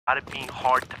about it being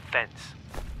hard to fence.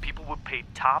 People would pay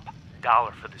top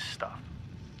dollar for this stuff.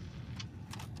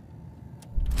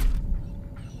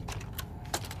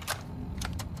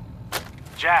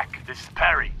 Jack, this is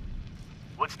Perry.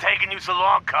 What's taking you so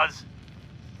long, cuz?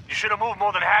 You should have moved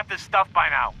more than half this stuff by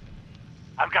now.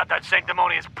 I've got that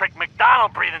sanctimonious prick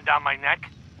McDonald breathing down my neck.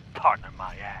 Partner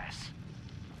my ass.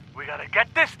 We gotta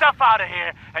get this stuff out of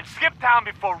here and skip town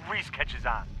before Reese catches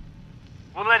on.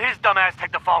 We'll let his dumb ass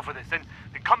take the fall for this, and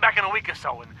come back in a week or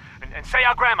so and say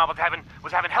our grandma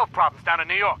was having health problems down in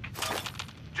New York.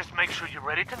 Just make sure you're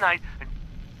ready tonight and...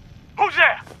 Who's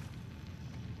there?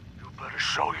 You better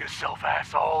show yourself,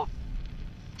 asshole.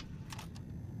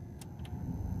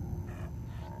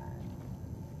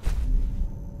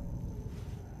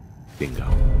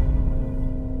 Bingo.